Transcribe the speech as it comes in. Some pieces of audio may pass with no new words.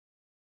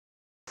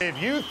If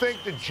you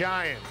think the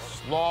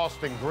Giants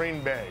lost in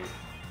Green Bay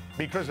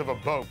because of a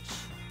boat,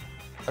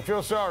 I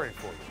feel sorry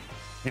for you.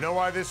 You know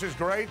why this is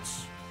great?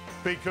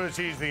 Because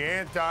he's the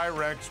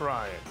anti-Rex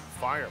Ryan.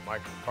 Fire Mike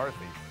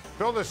McCarthy.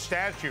 Build a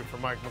statue for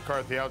Mike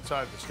McCarthy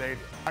outside the stadium.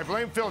 I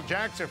blame Phil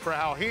Jackson for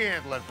how he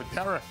handled it, but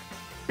Derek,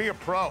 be a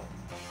pro.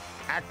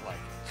 Act like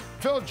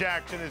it. Phil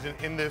Jackson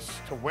isn't in this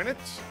to win it.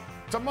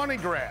 It's a money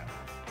grab.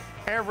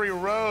 Every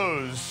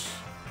rose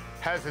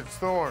has its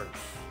thorns.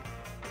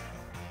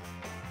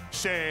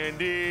 San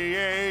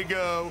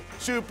Diego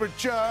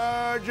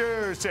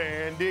Superchargers,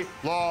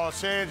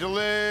 Los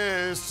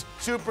Angeles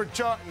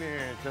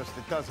Superchargers.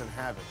 It doesn't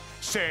have it.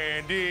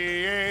 San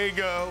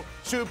Diego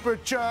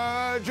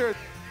Superchargers.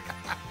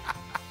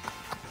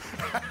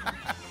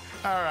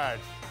 All right,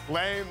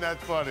 lame,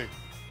 that's funny.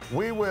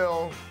 We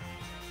will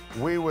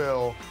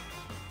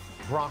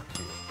Brock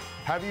you.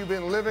 Have you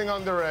been living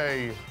under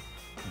a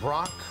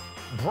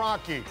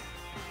Brocky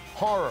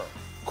horror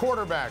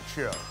quarterback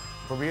show?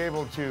 We'll be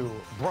able to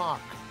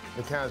Brock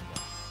the Casbah.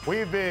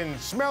 We've been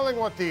smelling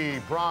what the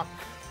Brock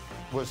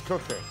was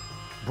cooking.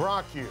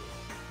 Brock you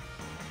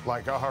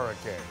like a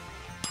hurricane.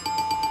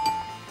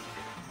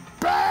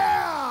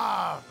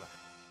 Bam!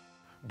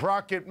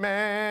 Brockett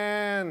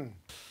man.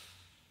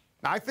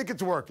 I think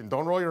it's working.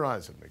 Don't roll your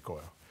eyes at me,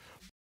 Coyle.